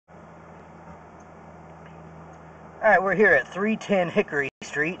Alright, we're here at 310 Hickory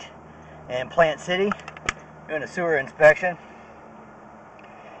Street in Plant City doing a sewer inspection.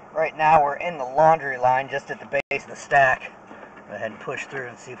 Right now we're in the laundry line just at the base of the stack. Go ahead and push through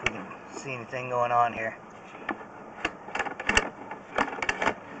and see if we can see anything going on here.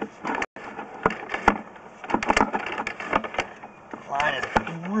 The line is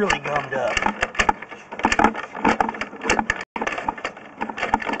really gummed up.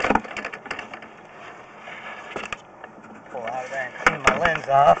 Pull out of there and clean my lens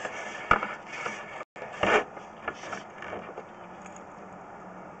off.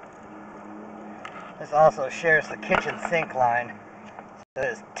 This also shares the kitchen sink line, so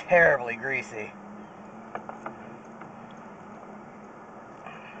it is terribly greasy.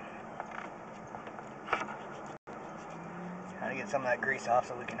 Trying to get some of that grease off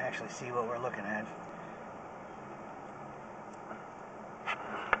so we can actually see what we're looking at.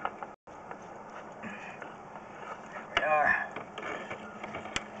 There we are.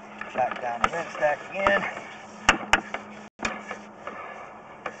 Back down the vent stack again.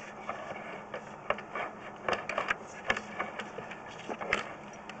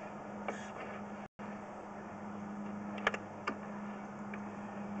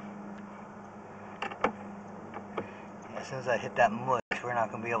 As soon as I hit that mush, we're not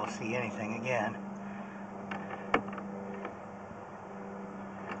going to be able to see anything again.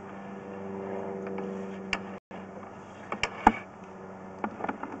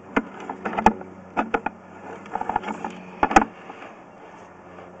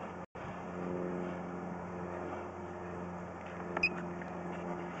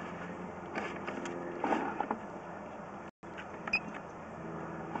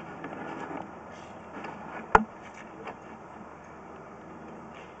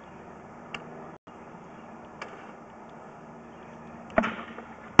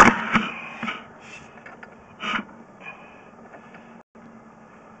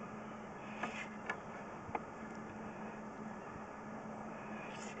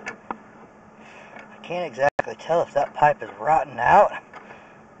 Can't exactly tell if that pipe is rotten out.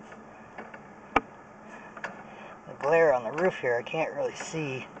 The glare on the roof here, I can't really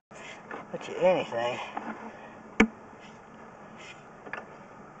see much of anything.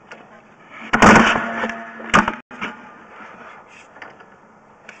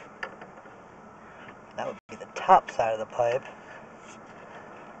 That would be the top side of the pipe.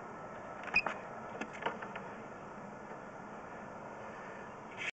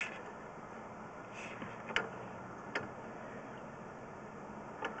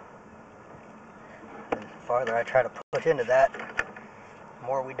 The farther I try to push into that, the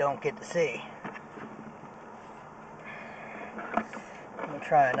more we don't get to see. I'm going to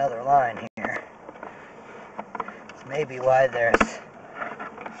try another line here. This may be why there's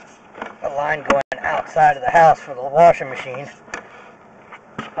a line going outside of the house for the washing machine.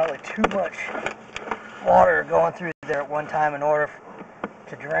 Probably too much water going through there at one time in order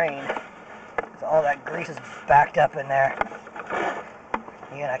to drain. So all that grease is backed up in there.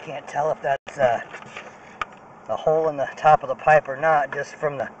 Again, I can't tell if that's a hole in the top of the pipe or not, just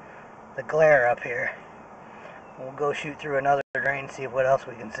from the glare up here. We'll go shoot through another drain and see what else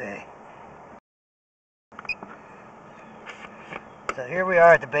we can see. So here we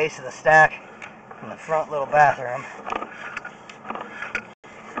are at the base of the stack in the front little bathroom.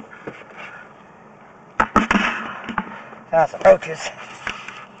 Found some roaches.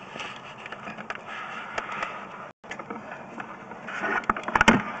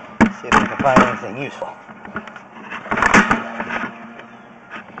 See if we can find anything useful.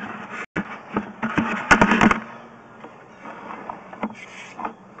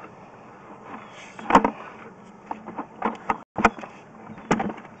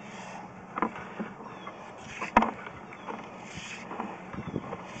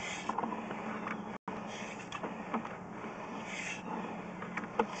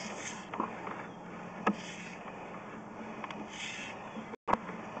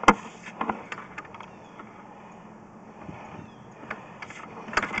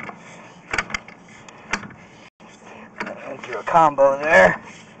 Do a combo there.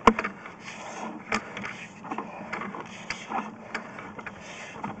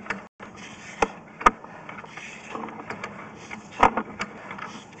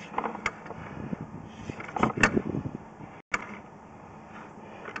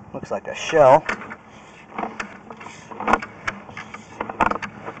 Looks like a shell.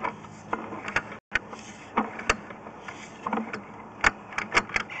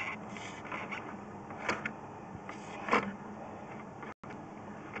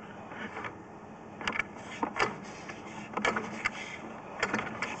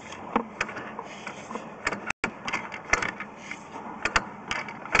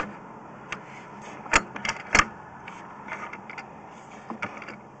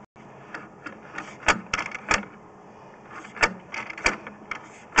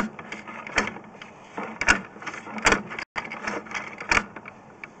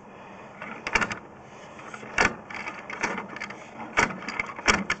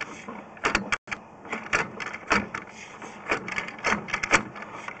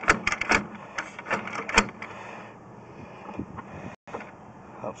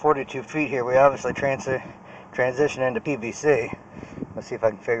 42 feet here. We obviously transition into PVC. Let's see if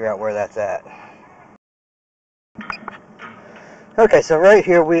I can figure out where that's at. Okay, so right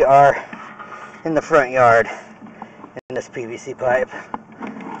here we are in the front yard in this PVC pipe.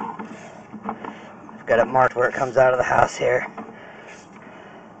 I've got it marked where it comes out of the house here.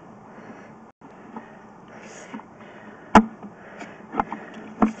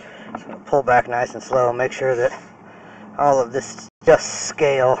 Just going to pull back nice and slow, make sure that all of this is just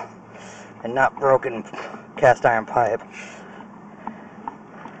scale and not broken cast iron pipe.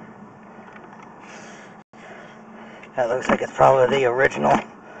 That looks like it's probably the original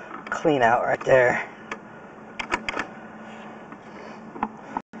clean out right there.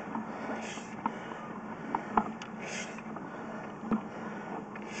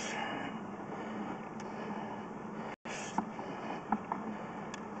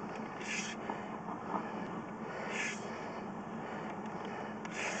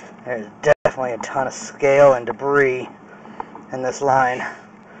 There's definitely a ton of scale and debris in this line.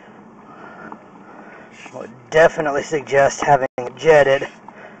 Would definitely suggest having it jetted.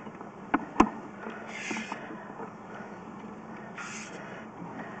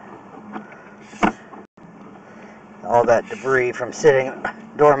 All that debris from sitting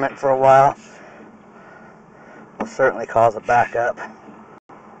dormant for a while will certainly cause a backup.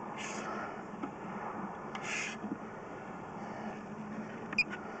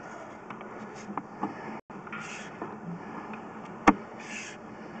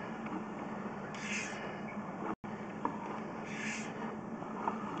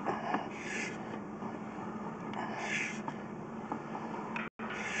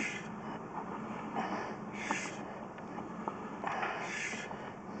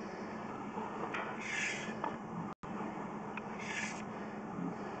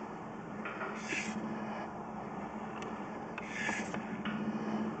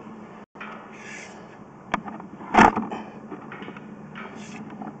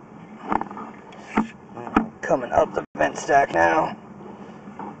 Coming up the vent stack now.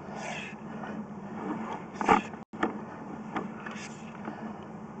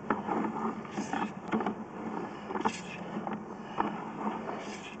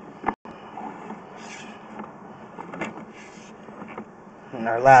 And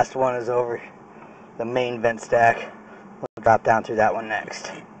our last one is over the main vent stack. We'll drop down through that one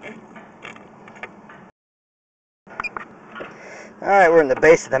next. Alright, we're in the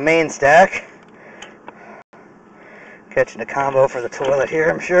base of the main stack. Catching a combo for the toilet here,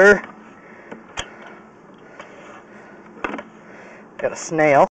 I'm sure. Got a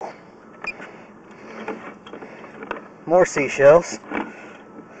snail. More seashells.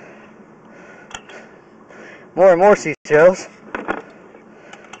 More and more seashells.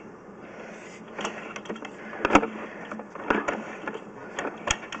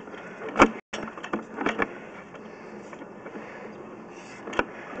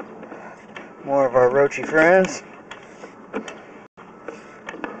 More of our roachy friends.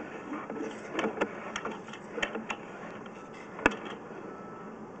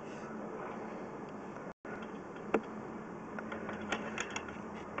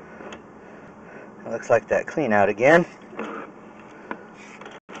 Looks like that clean out again.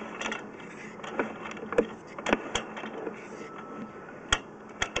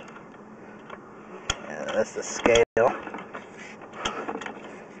 Yeah, that's the scale.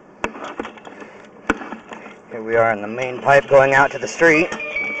 Here we are in the main pipe going out to the street.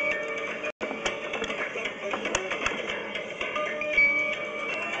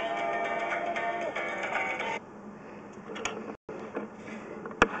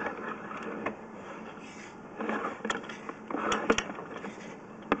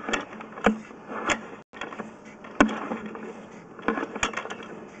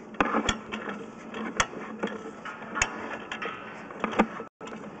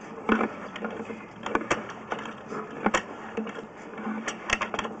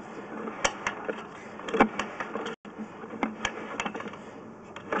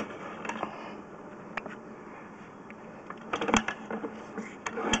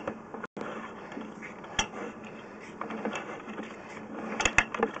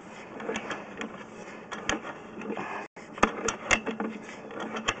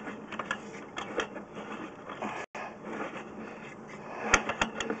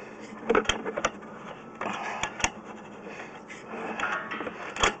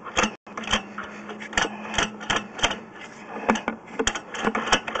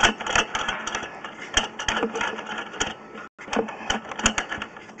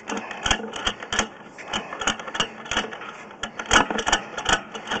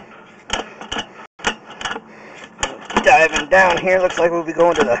 diving down here. Looks like we'll be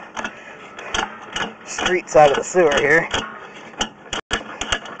going to the street side of the sewer here.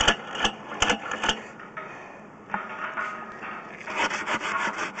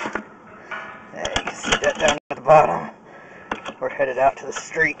 Yeah, you can see that down at the bottom. We're headed out to the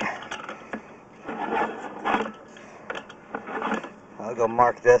street. I'll go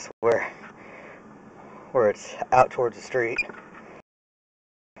mark this where it's out towards the street.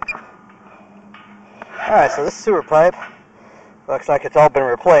 Alright, so this sewer pipe looks like it's all been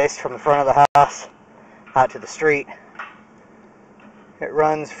replaced from the front of the house out to the street. It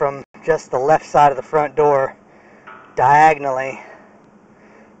runs from just the left side of the front door diagonally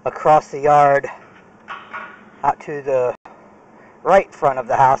across the yard out to the right front of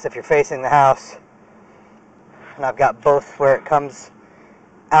the house if you're facing the house. And I've got both where it comes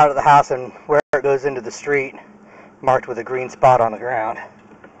out of the house and where it goes into the street marked with a green spot on the ground.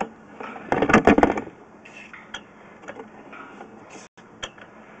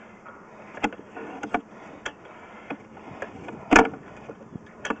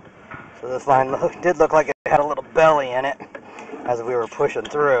 So this line did look like it had a little belly in it as we were pushing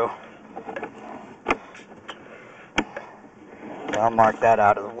through. So I'll mark that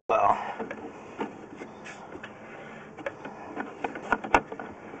out as well.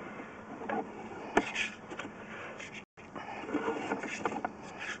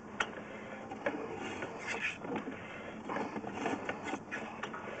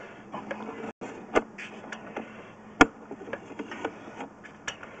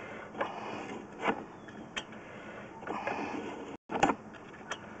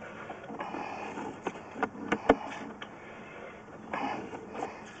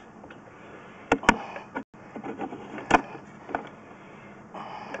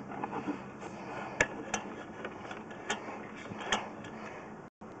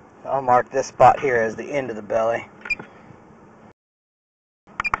 I'll mark this spot here as the end of the belly.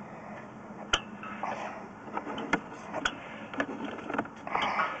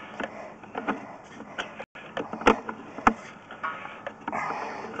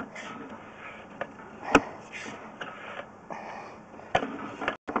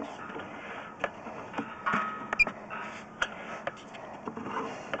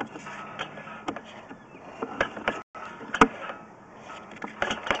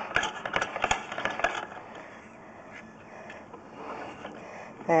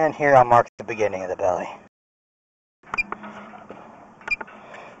 And here I'll mark the beginning of the belly.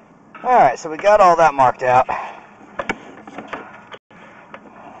 Alright, so we got all that marked out.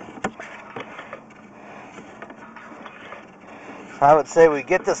 So I would say we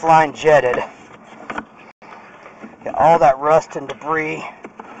get this line jetted. Get all that rust and debris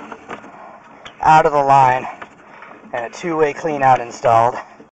out of the line. And a two-way clean out installed.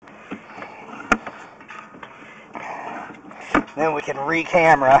 Then we can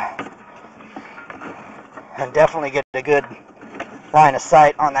re-camera and definitely get a good line of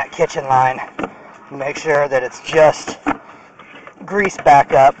sight on that kitchen line. Make sure that it's just greased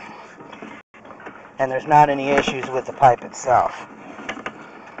back up and there's not any issues with the pipe itself.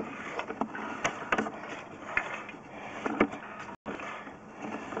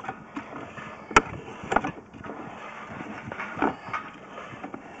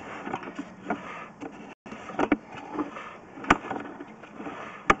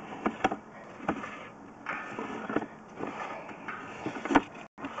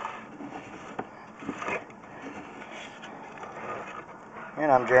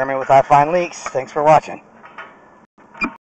 And I'm Jeremy with iFind Leaks. Thanks for watching.